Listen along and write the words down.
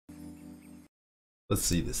Let's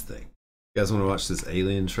see this thing. You guys want to watch this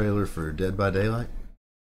Alien trailer for Dead by Daylight?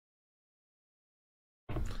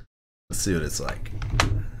 Let's see what it's like.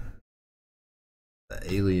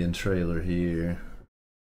 The Alien trailer here.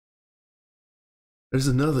 There's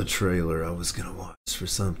another trailer I was gonna watch for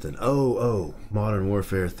something. Oh, Modern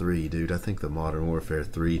Warfare 3, dude. I think the Modern Warfare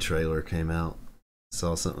 3 trailer came out.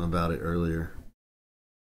 Saw something about it earlier.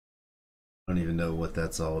 I don't even know what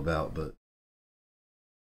that's all about, but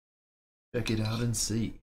check it out and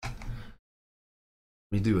see. Let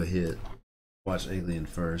me do a hit. Watch Alien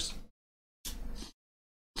first.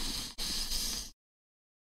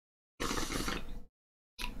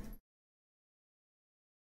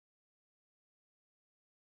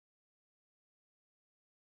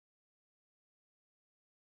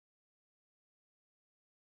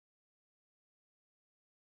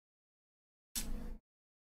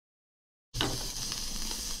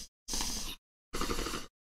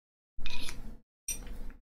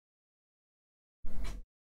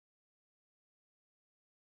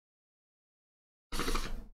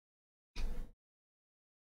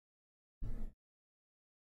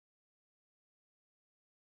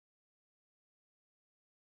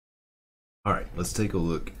 Alright, let's take a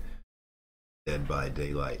look. Dead by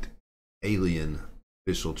Daylight. Alien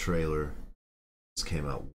official trailer. This came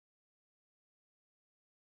out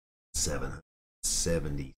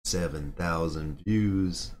 777,000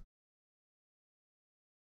 views.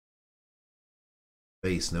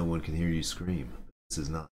 Face, no one can hear you scream. This is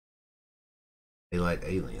not. Daylight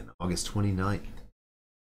Alien, August 29th.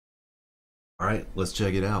 Alright, let's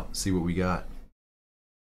check it out. See what we got.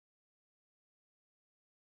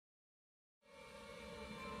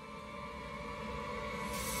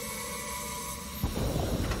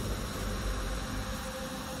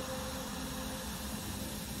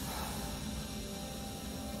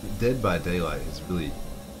 Dead by Daylight has really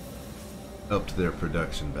upped their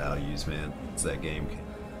production values, man, since that game came.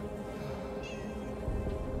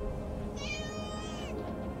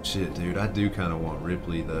 Shit, dude, I do kind of want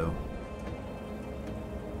Ripley, though.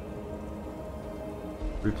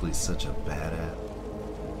 Ripley's such a badass.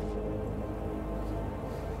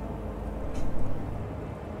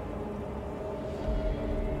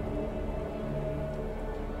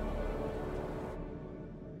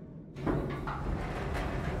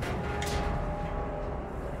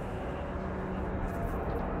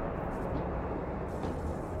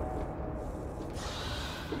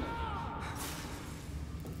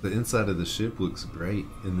 The inside of the ship looks great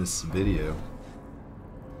in this video.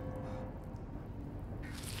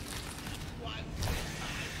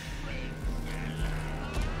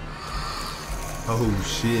 Oh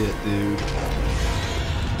shit, dude.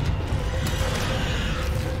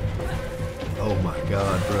 Oh my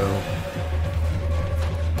god, bro.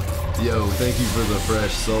 Yo, thank you for the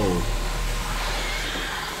fresh soul.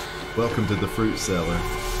 Welcome to the fruit cellar.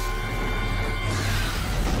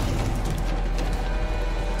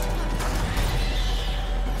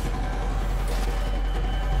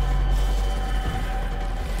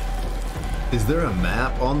 Is there a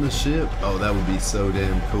map on the ship? Oh, that would be so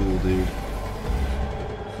damn cool, dude.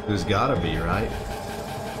 There's gotta be, right?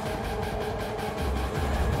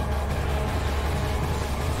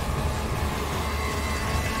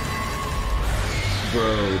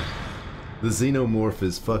 Bro, the xenomorph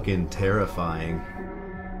is fucking terrifying.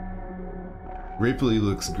 Ripley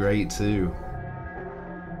looks great too.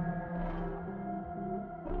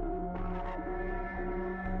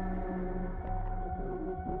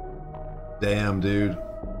 Damn, dude.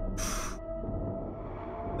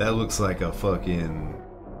 That looks like a fucking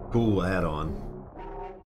cool add-on.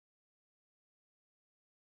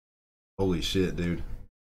 Holy shit, dude.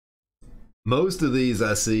 Most of these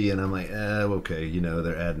I see and I'm like, okay, you know,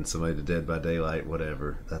 they're adding somebody to Dead by Daylight,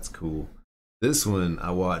 whatever. That's cool. This one I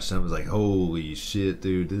watched and I was like, holy shit,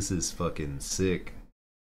 dude, this is fucking sick.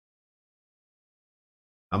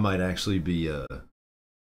 I might actually be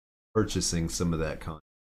purchasing some of that content.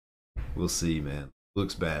 We'll see, man.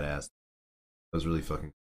 Looks badass. That was really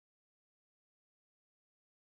fucking